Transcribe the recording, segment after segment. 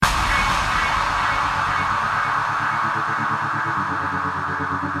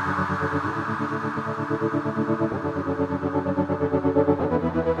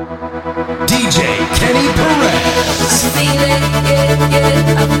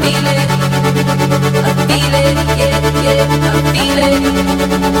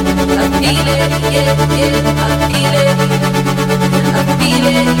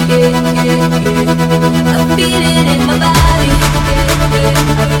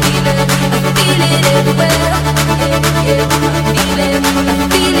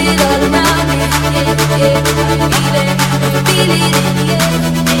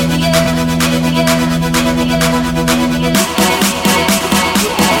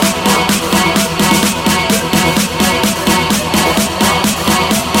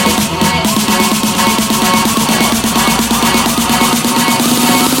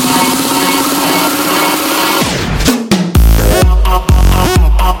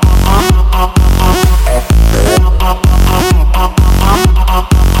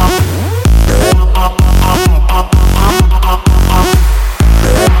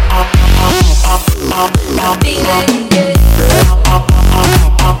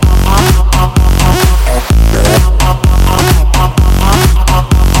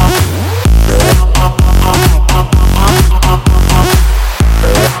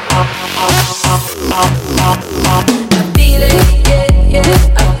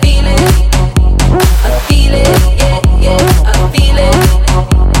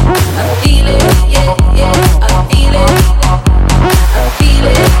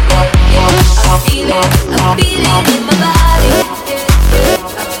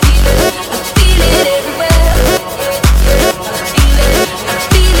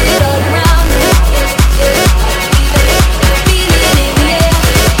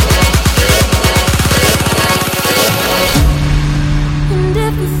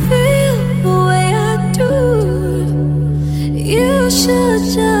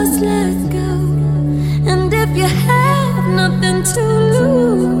to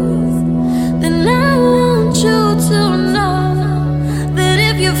lose, then I want you to know that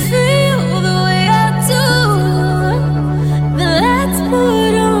if you feel the way I do, then let's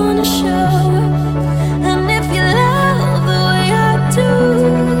put on a show. And if you love the way I do,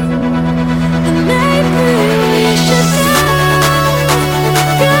 then maybe we should go,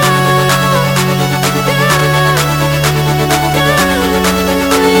 go, go, go.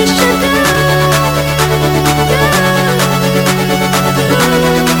 We should go.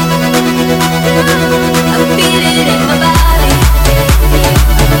 I feel it in my body.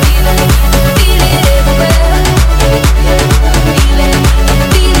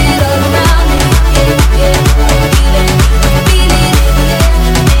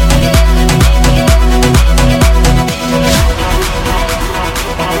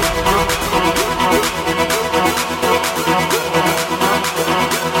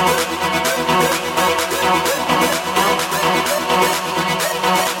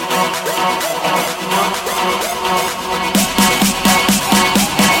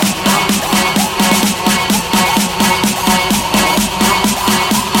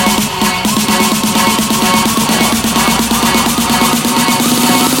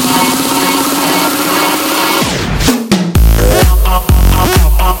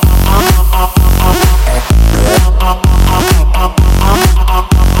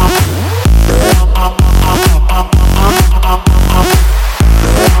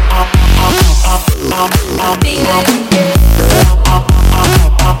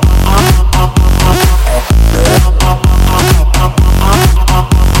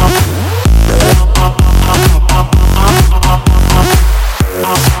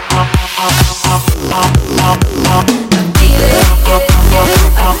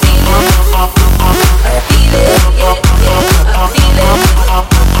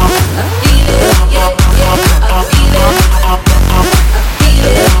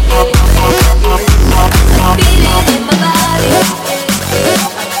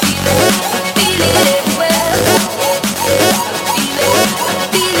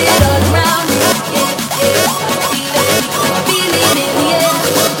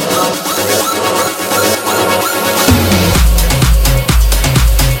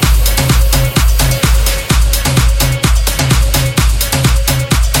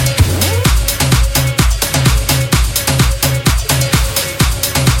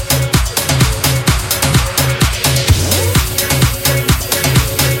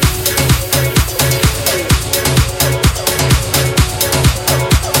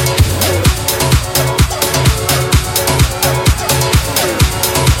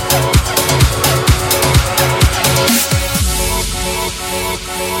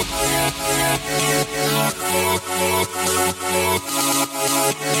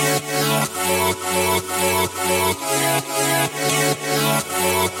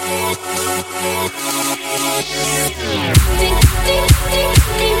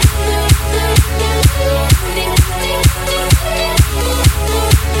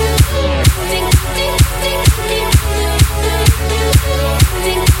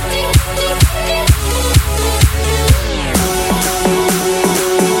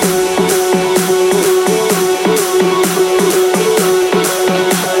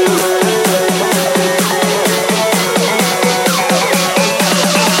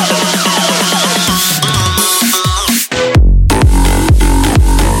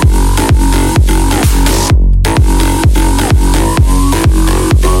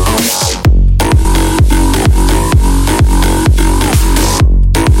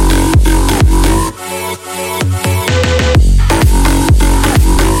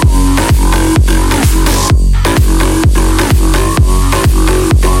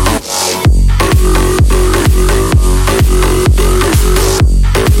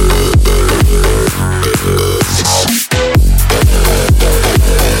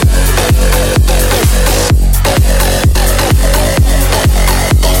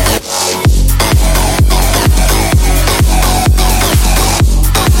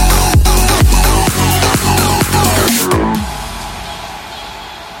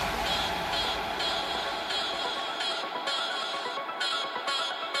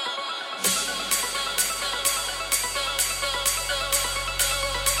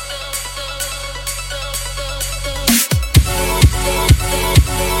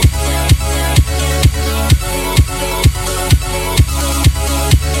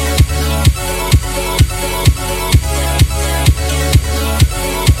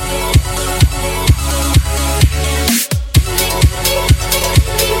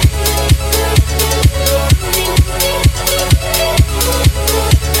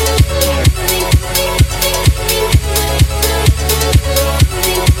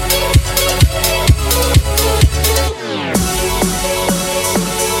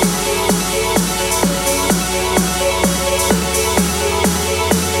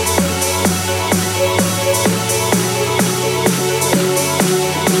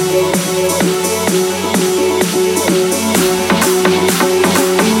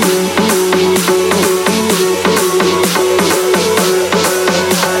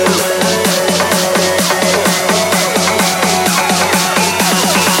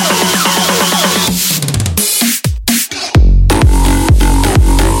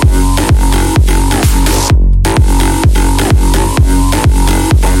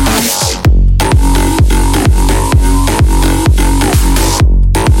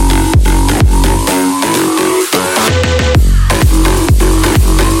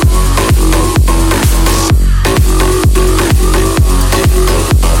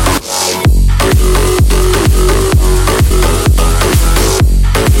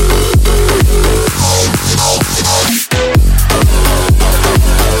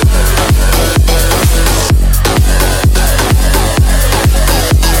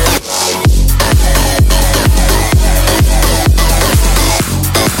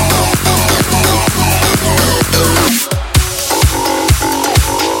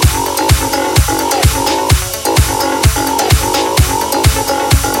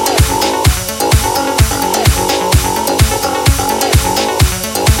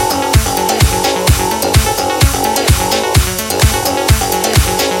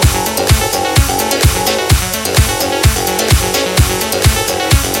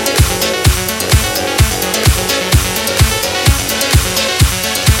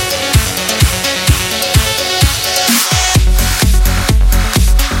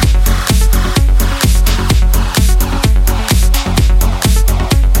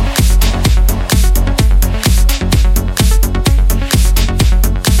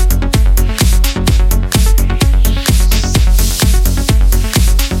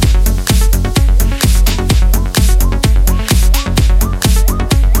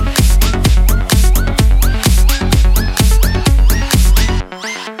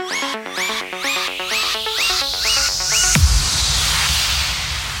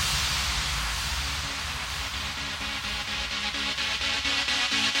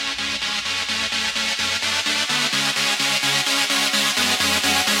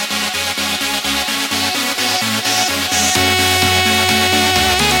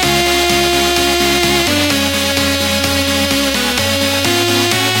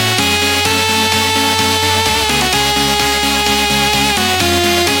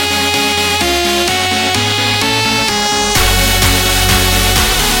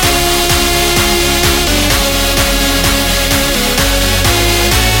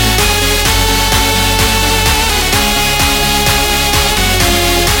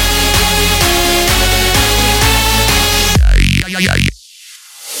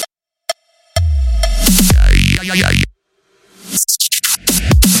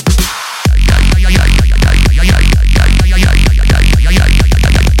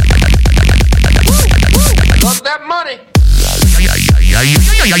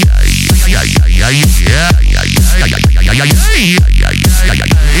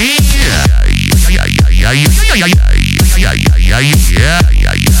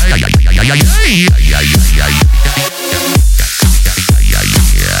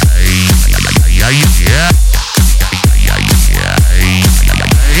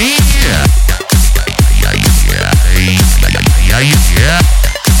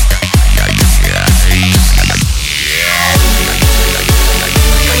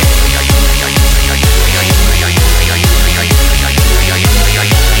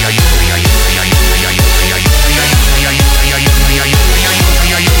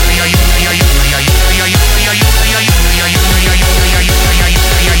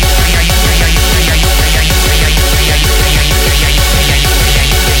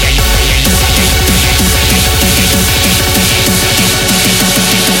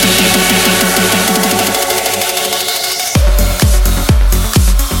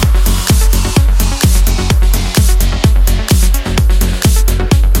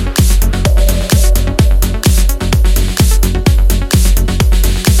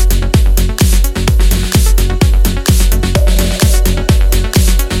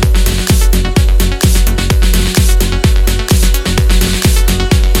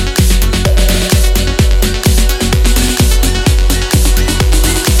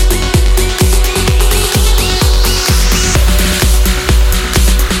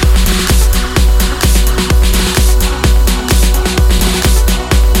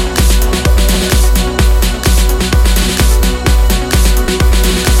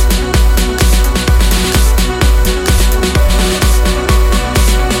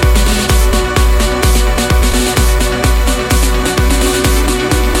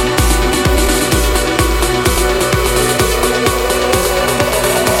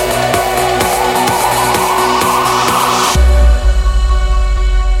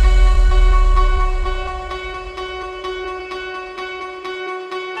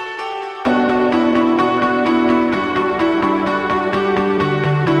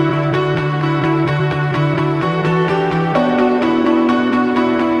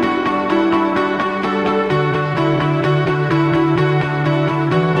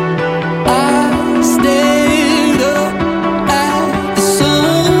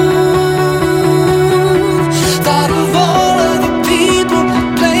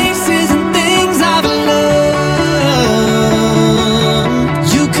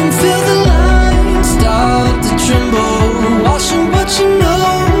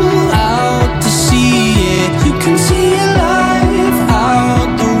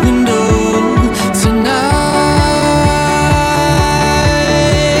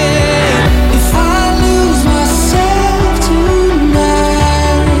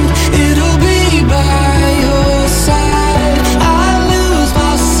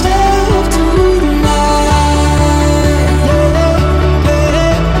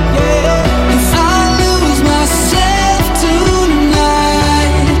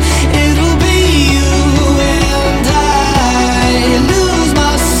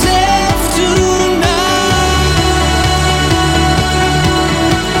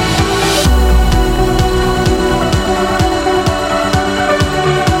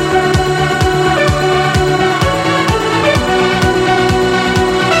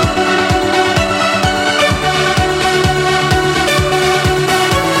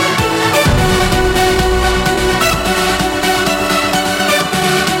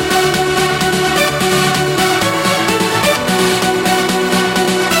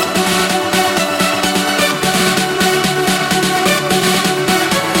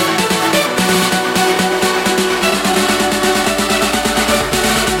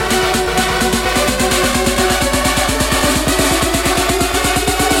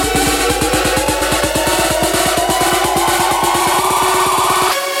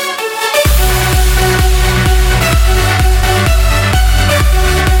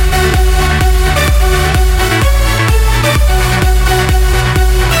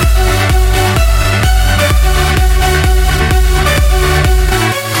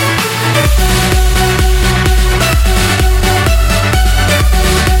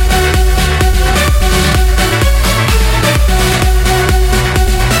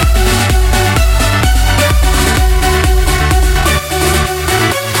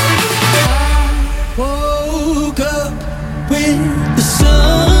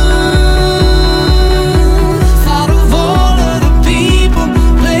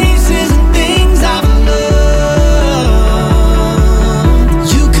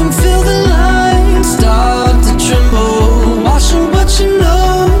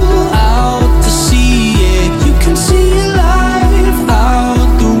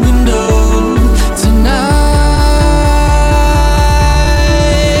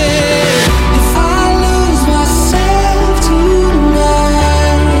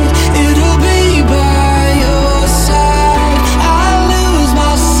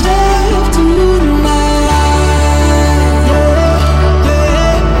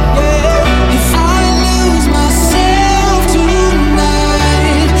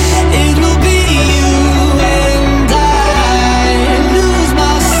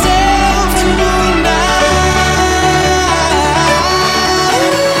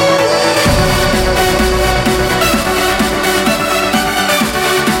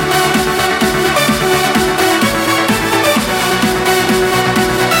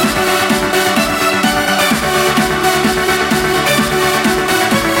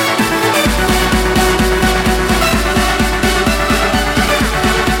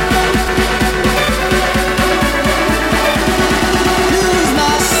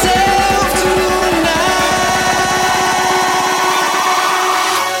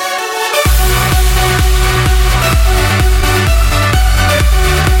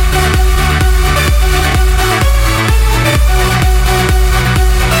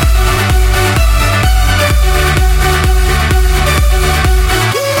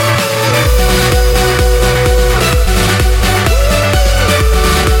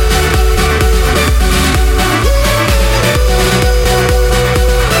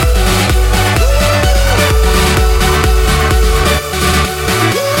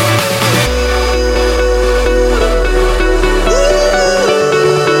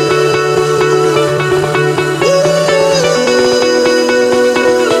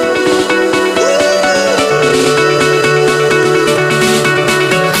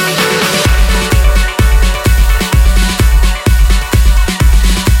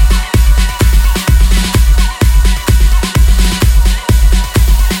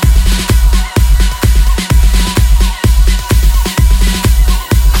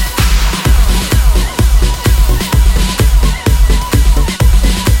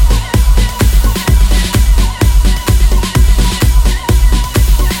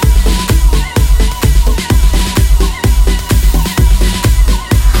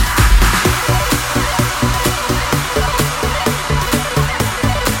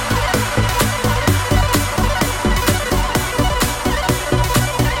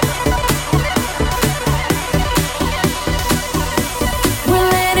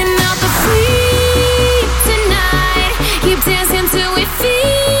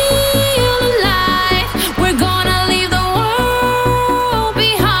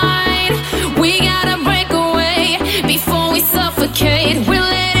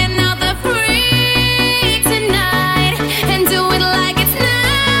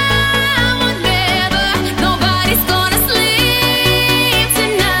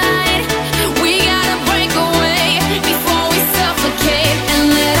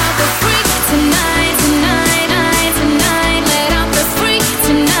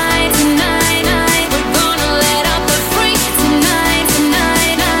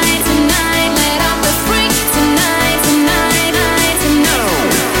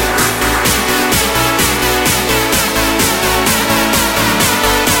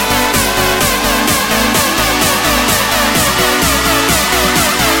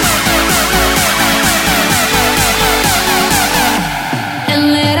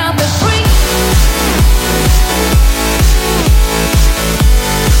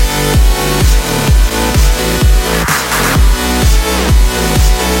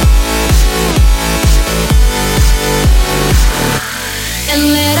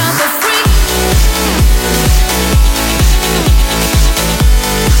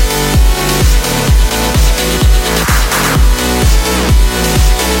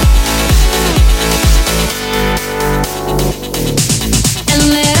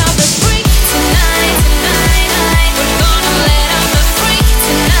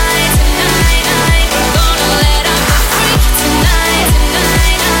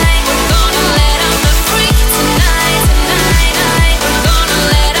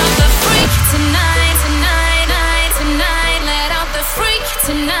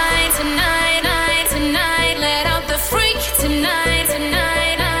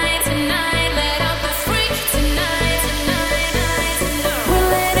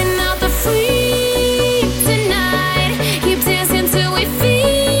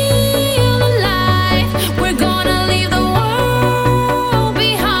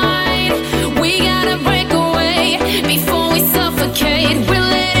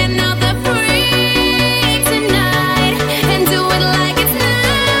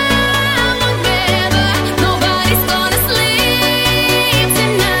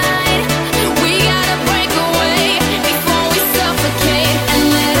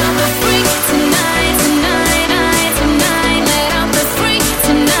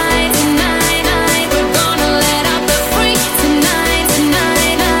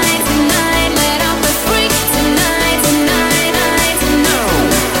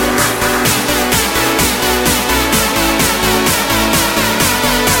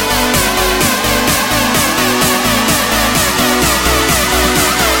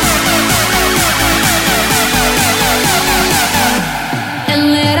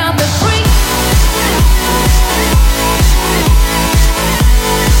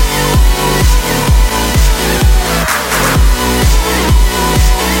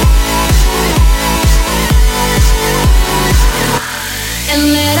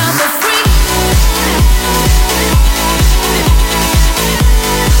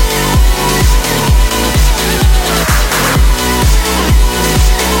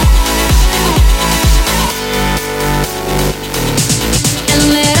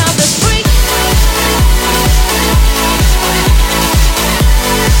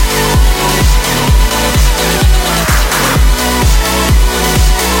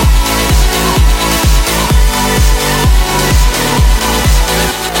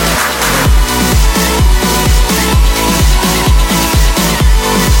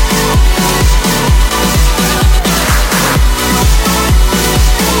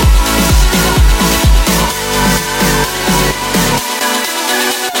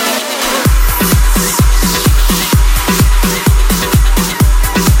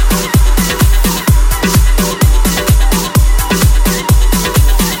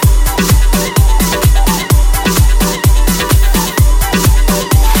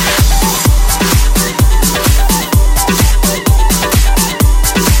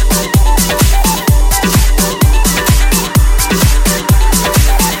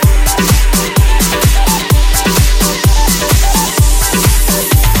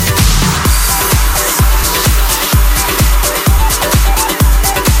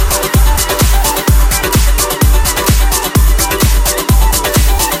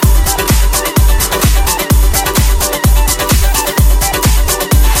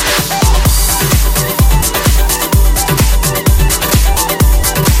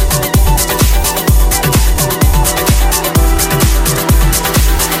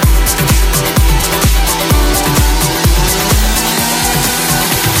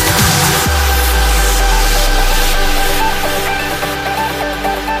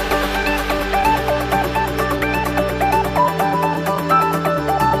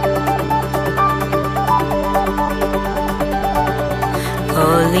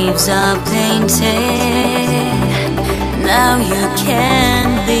 leaves are painted. Now you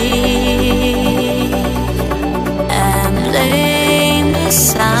can leave and blame the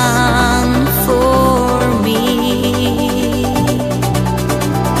sun for me.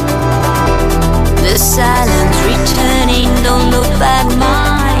 The silence returning, don't look back,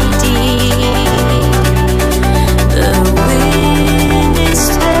 my dear. The wind is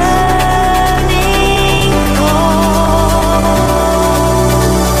turning cold.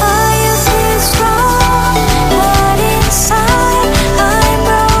 I feel strong, but inside I'm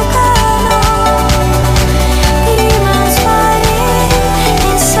broken. Demons fighting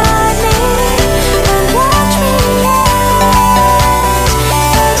inside me, and watch me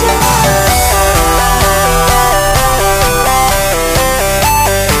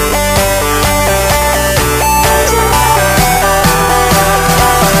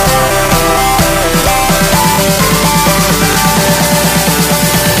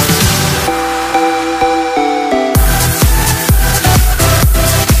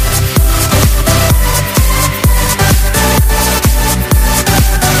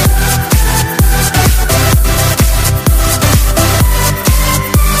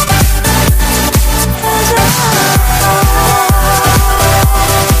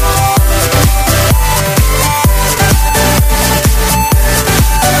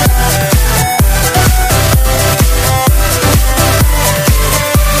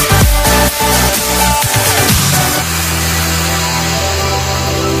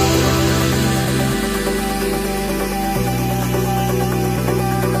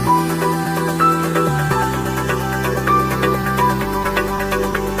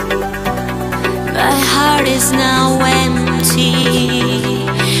is now empty.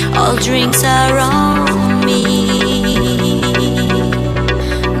 All drinks are on me.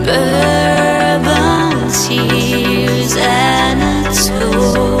 Bourbon, tears, and a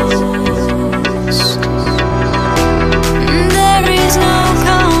toast. There is no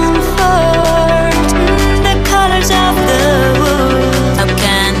comfort in the colors of the wood. How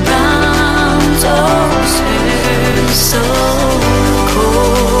can brown toast so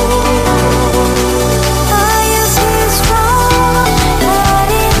cold?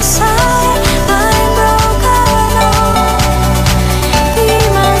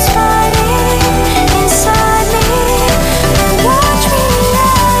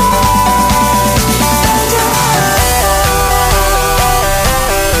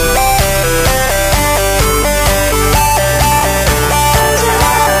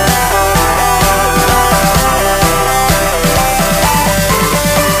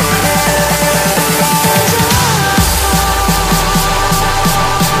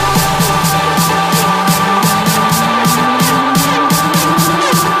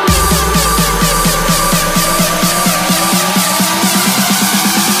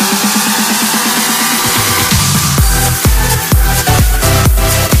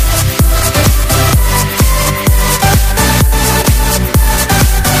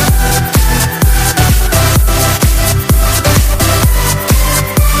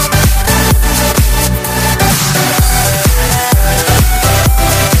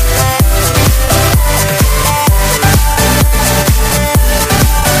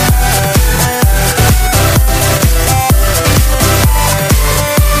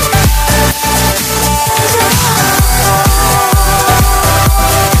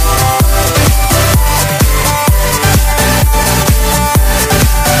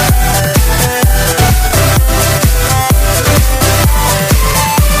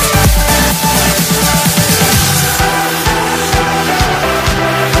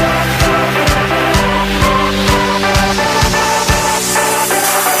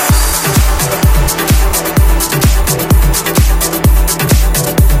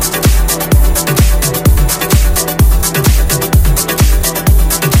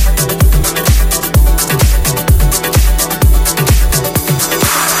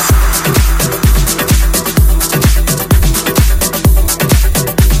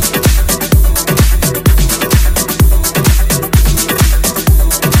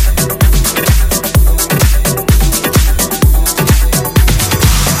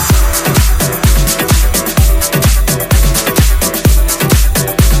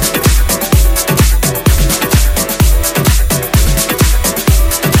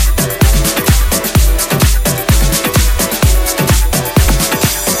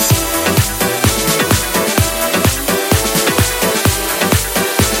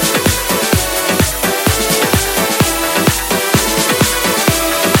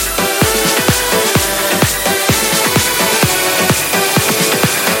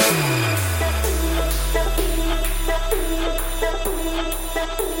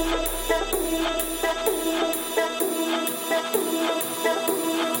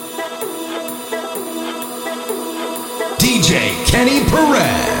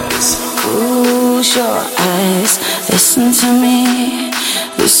 Perez. Close your eyes, listen to me.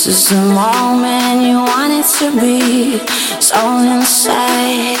 This is the moment you want it to be. It's all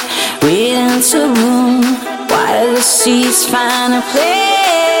inside, waiting to bloom. While the seeds find a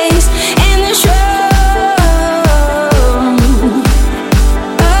place in the show.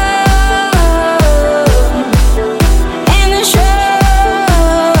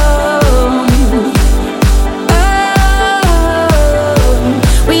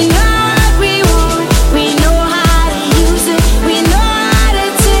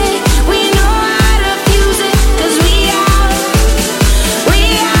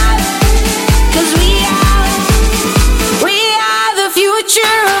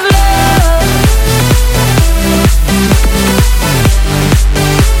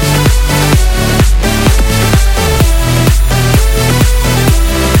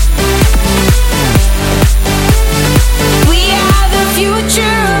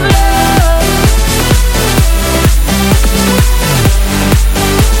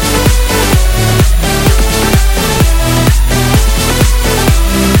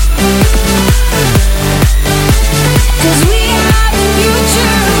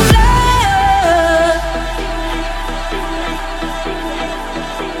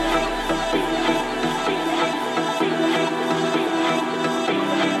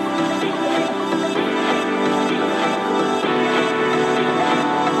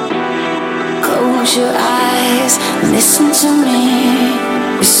 Close your eyes, listen to me.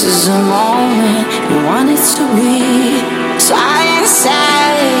 This is the moment you want it to be. Fly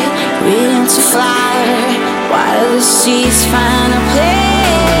inside, waiting to fly. While the seeds find a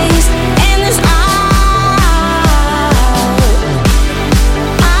place in this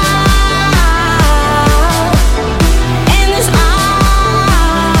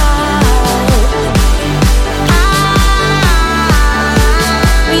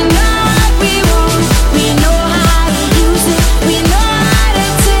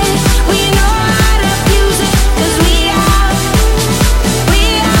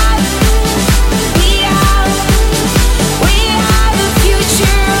we are the future.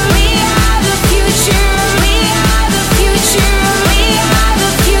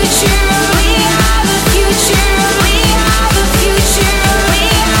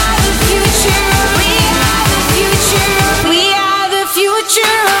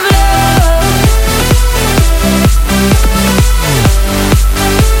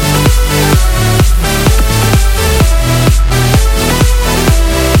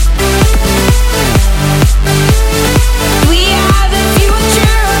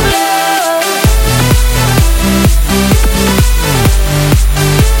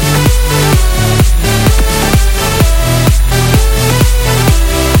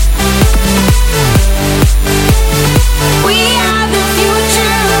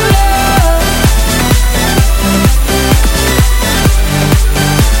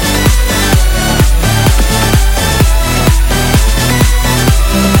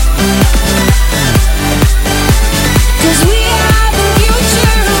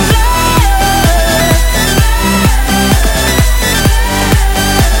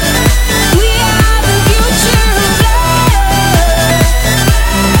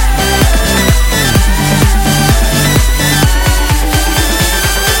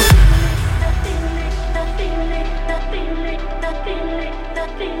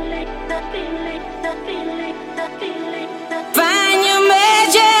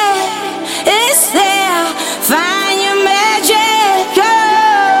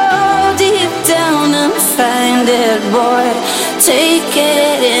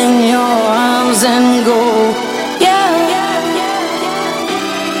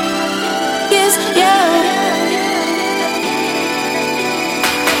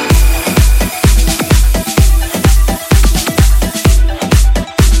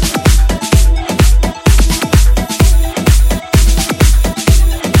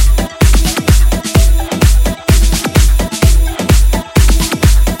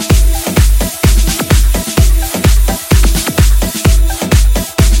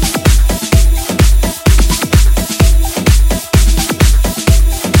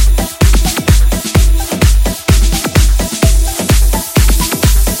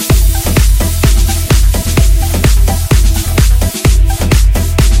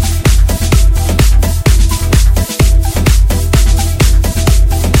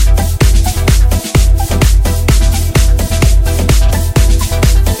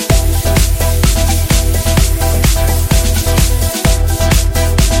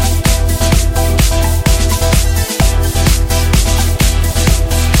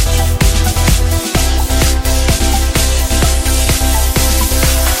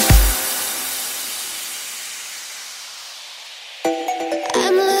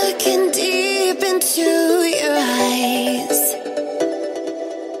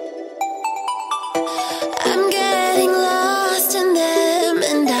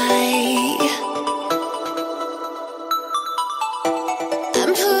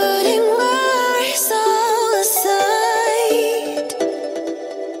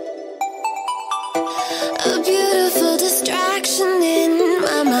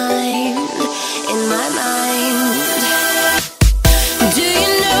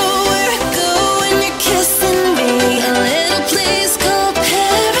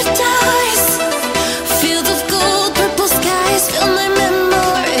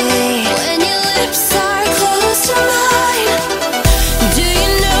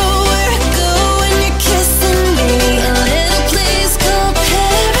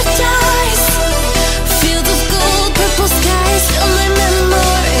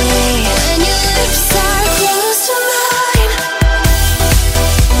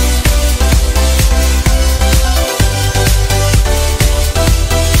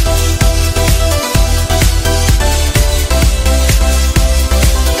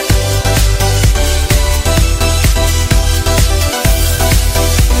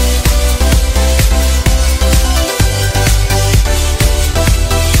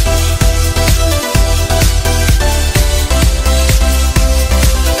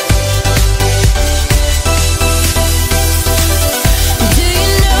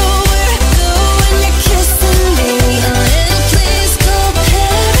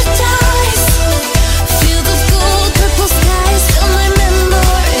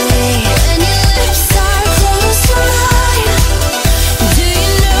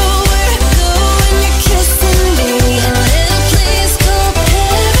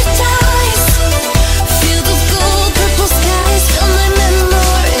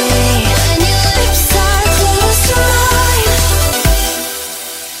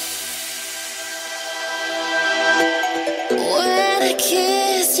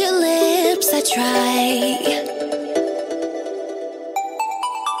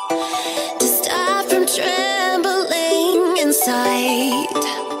 to stop from trembling inside.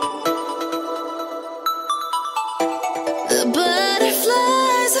 The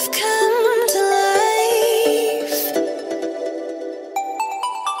butterflies have come to life.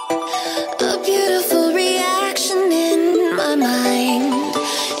 A beautiful reaction in my mind,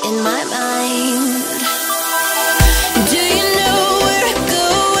 in my mind. Do you know where to go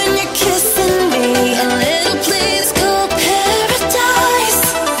when you're kissing me? A little place called paradise.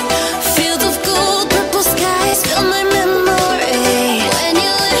 Fields of gold, purple skies fill my memory when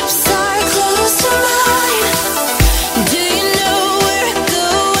your lips are close to mine. Do you know where to go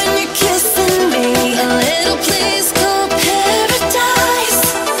when you're kissing me? A little place called paradise.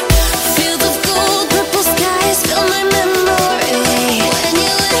 Fields of gold, purple skies fill my memory when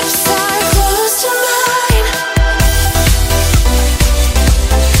your lips are close to mine.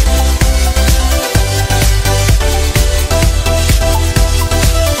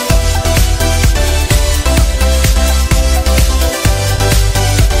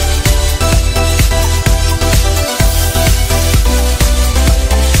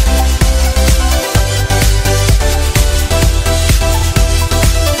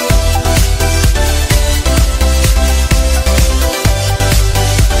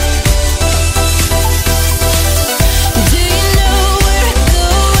 Do you know where to go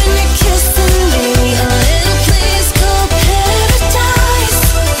when you're kissing me? A little place called paradise.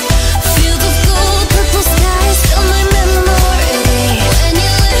 Fields of gold, purple skies fill my memory when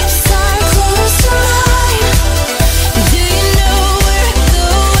your lips are close to mine. Do you know where to go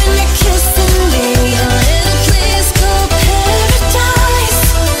when you're kissing me? A little place called paradise.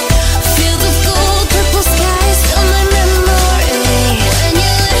 Fields of gold, purple skies fill my memory when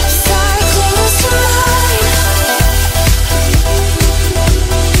your lips are close to mine.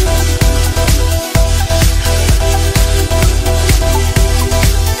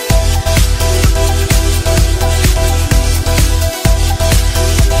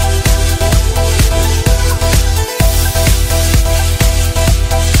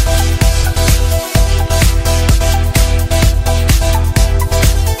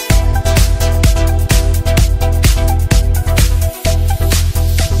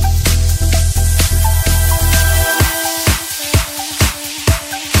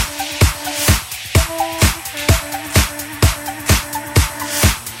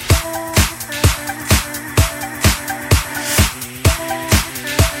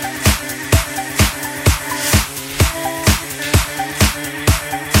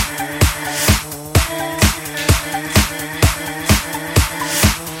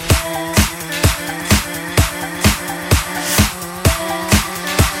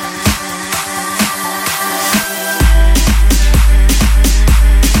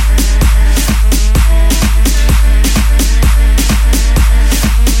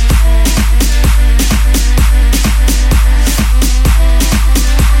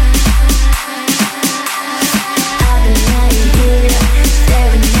 I've been lying here,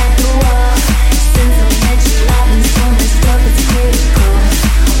 staring at the wall. Since I met you, I've been so messed up, it's critical.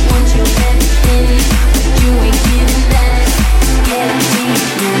 Want you anything, but you ain't getting that. Get it deep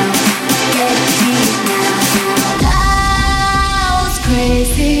now, get it deep now. I was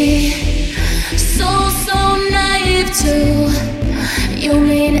crazy, so naive too. You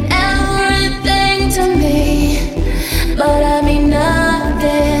mean everything to me, but I mean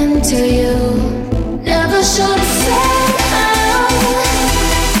nothing to you. Never should've said out,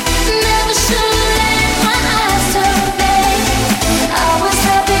 never should've let my eyes turn back. I was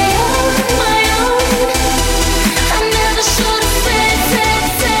happy on my own. I never should've said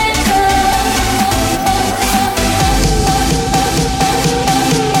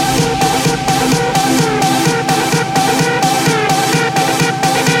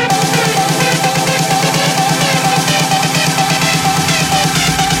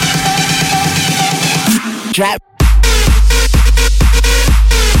Trap.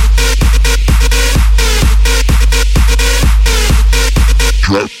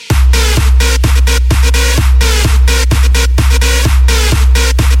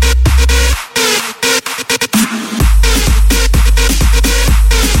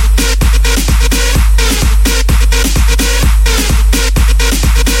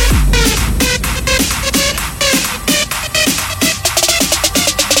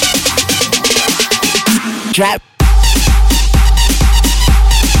 Trap. Trap.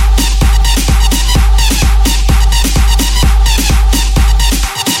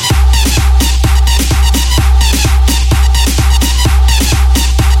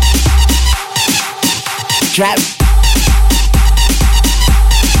 Trap.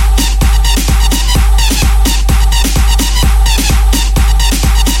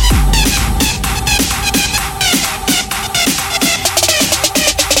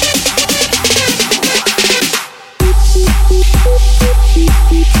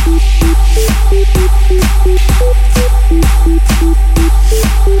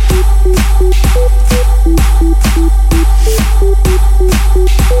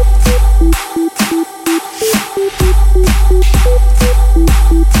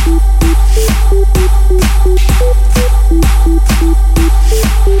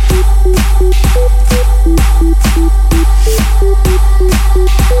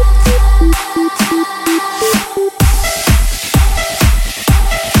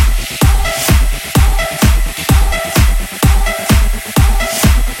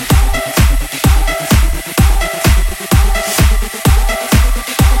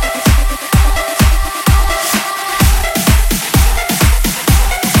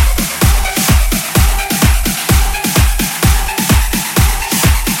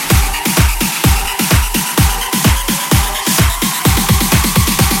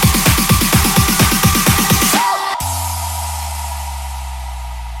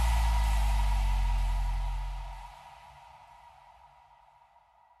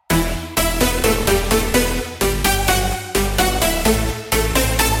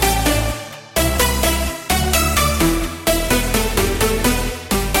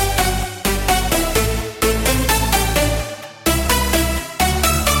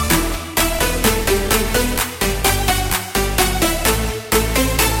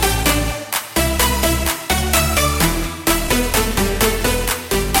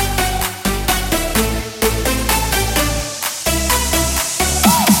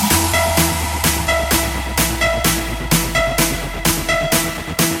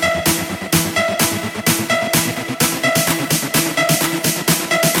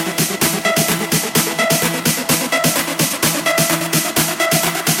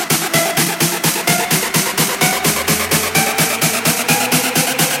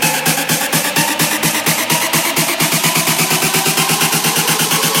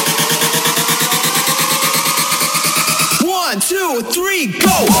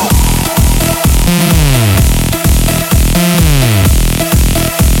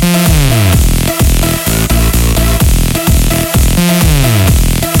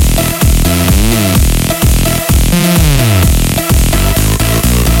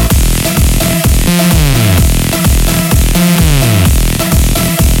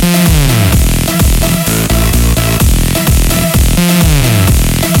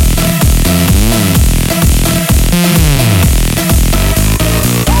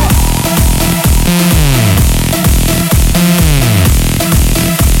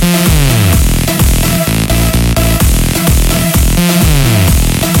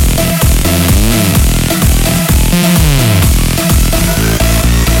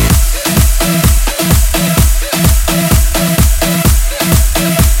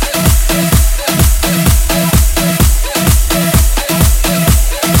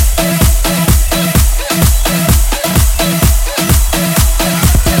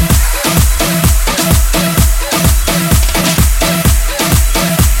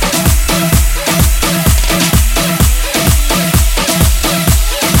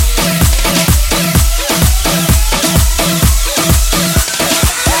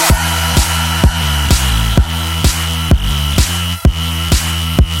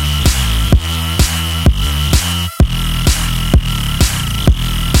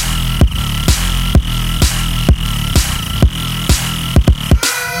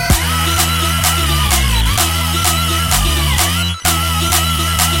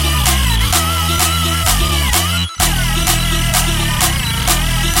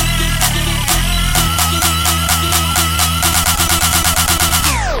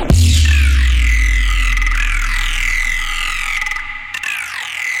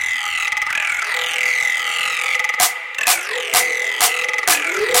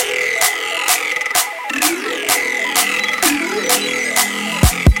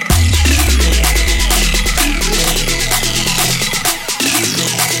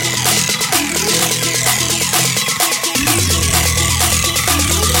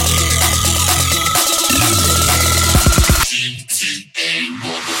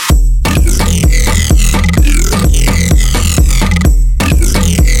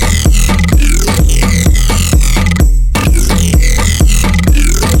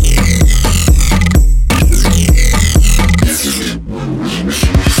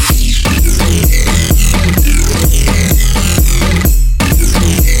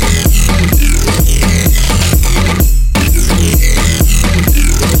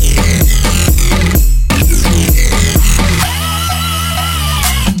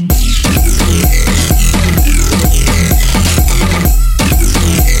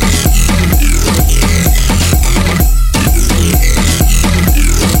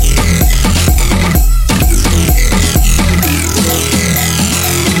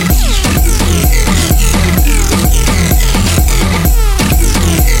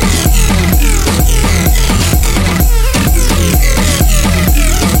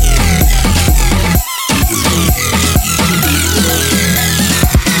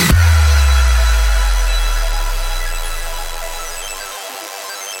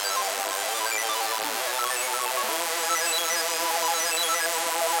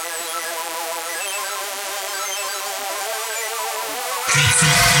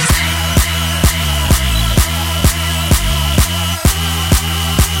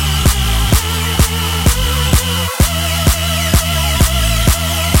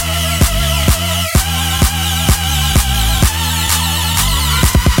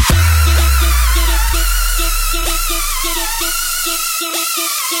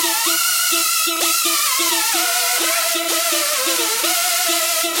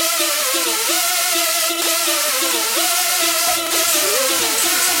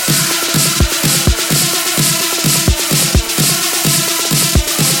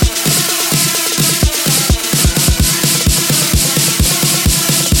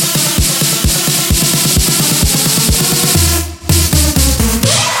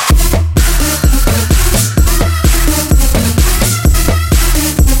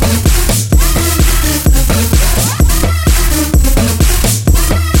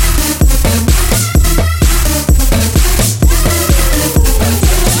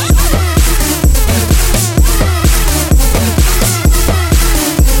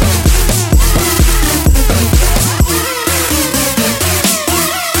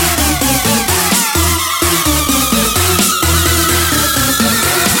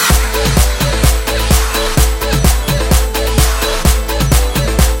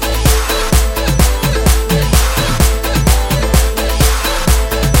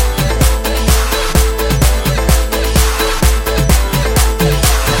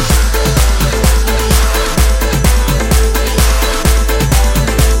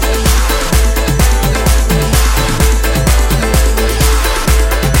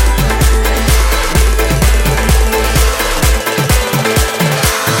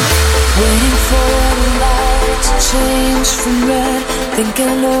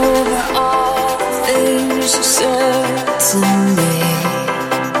 Thinking over all the things you said to me.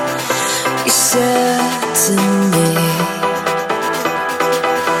 You said to me,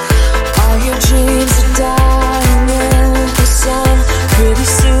 all your dreams are dying in the sun. Pretty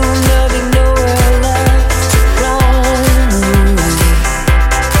soon there'll be nowhere left to run away,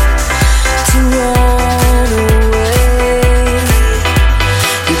 to run away.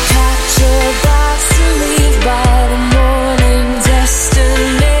 You packed your bags to leave by the morning,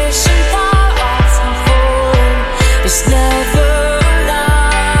 destination far off and home. It's never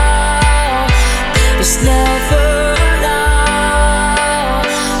enough, it's never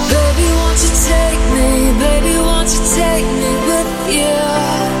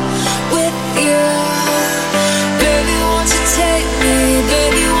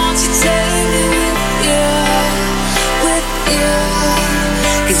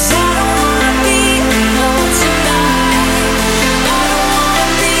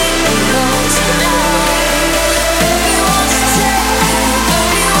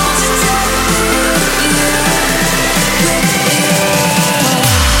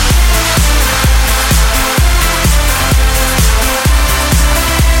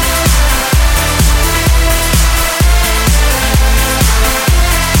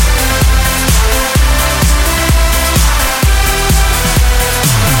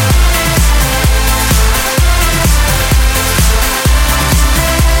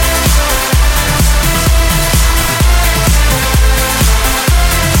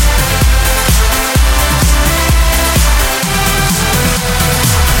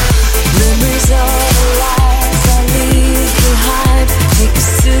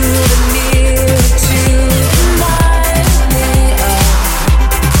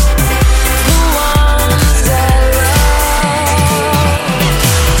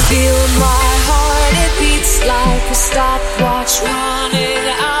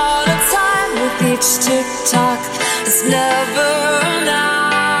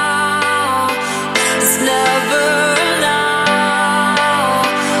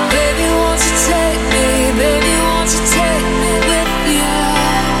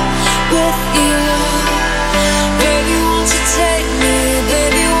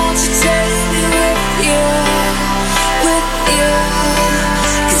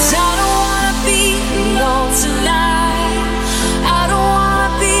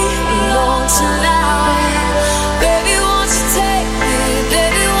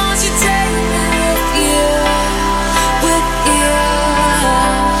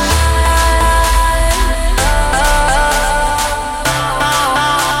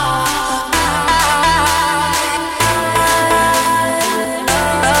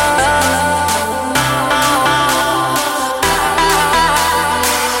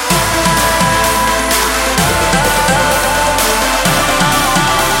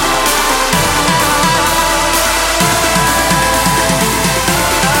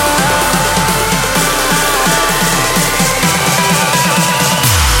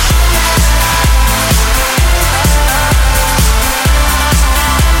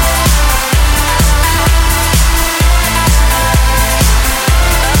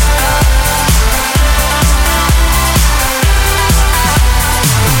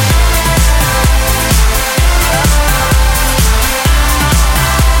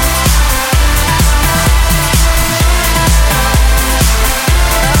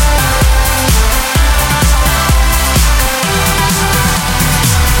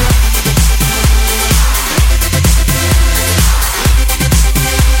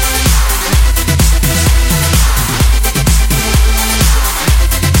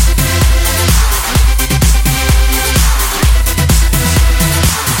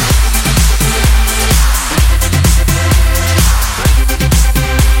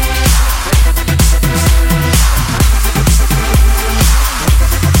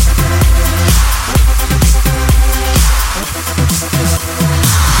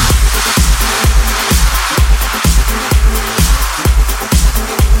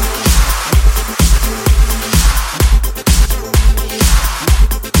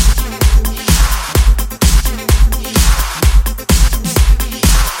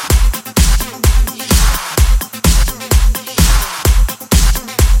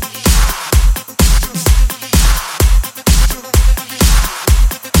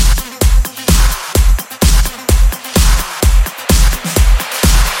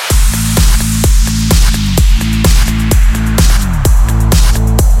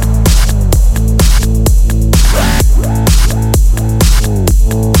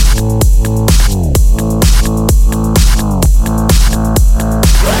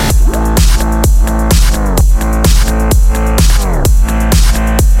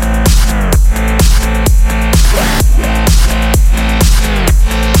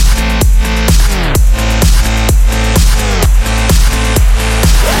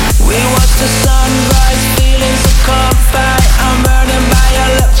the sunrise, feeling so comfort. I'm burning by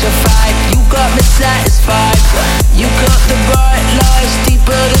electrified. You got me satisfied. You got the bright lights,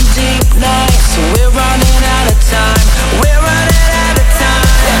 deeper than deep nights. So we're running out of time. We're running out of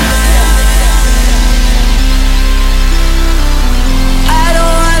time. I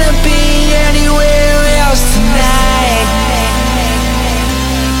don't wanna be anywhere else tonight.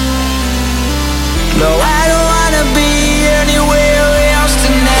 No, I don't wanna be anywhere else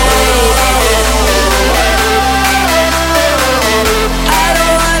tonight. I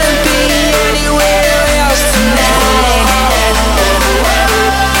don't wanna be anywhere else tonight.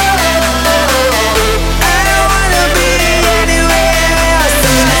 I don't wanna be anywhere else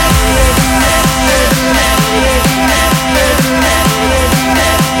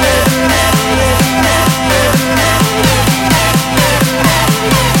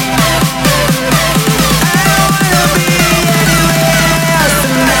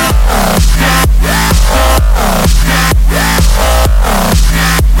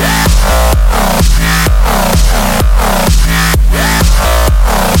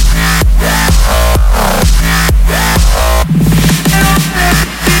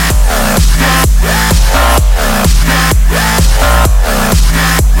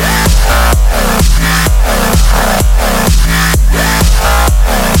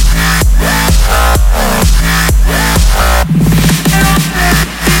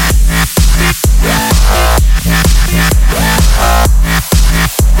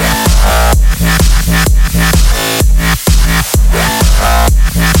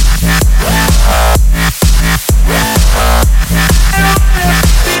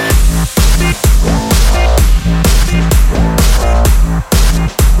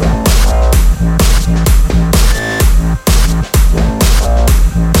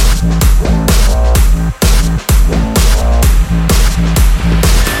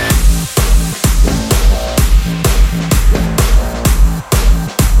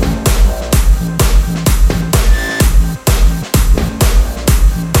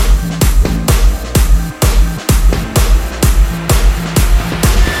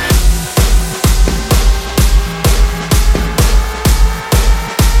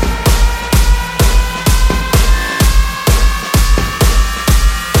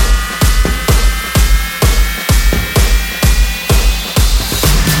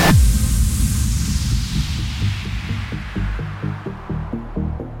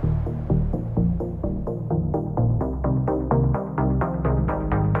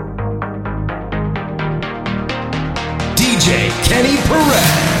Kenny Perez.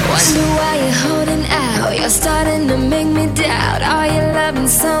 Wonder why you're holding out. You're starting to make me doubt. Are you loving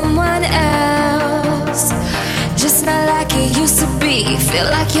someone else? Just not like it used to be. Feel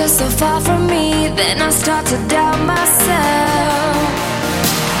like you're so far from me. Then I start to doubt myself.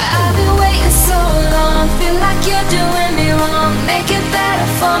 I've been waiting so long. Feel like you're doing me wrong. Make it better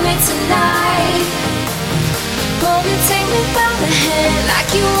for me tonight. Hold me, take me by the hand, like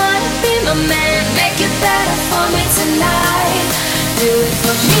you wanna be my man. Make it better for me tonight. Do it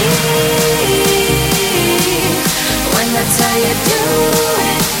for me. When I tell you do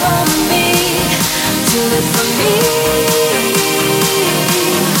it for me, do it for me.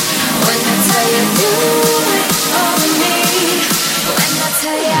 When I tell you do it for me, when I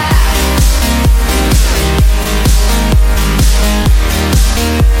tell you.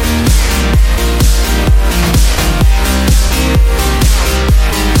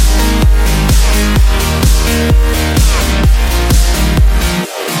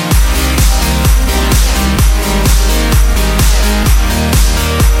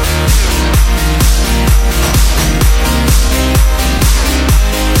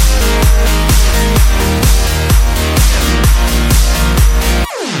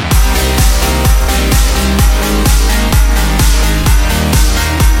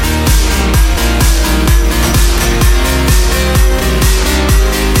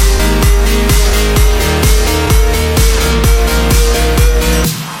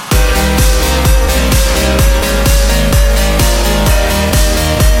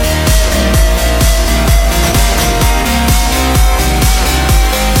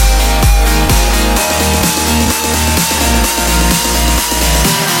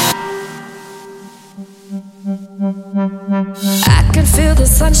 I can feel the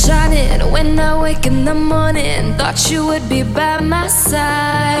sun shining when I wake in the morning. Thought you would be by my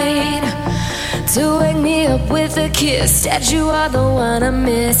side to wake me up with a kiss. Said you are the one I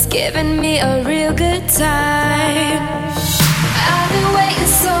miss, giving me a real good time. I've been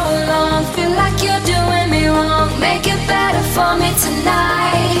waiting so long, feel like you're doing me wrong. Make it better for me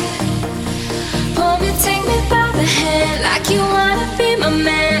tonight. Pull me, take me by the hand, like you wanna be my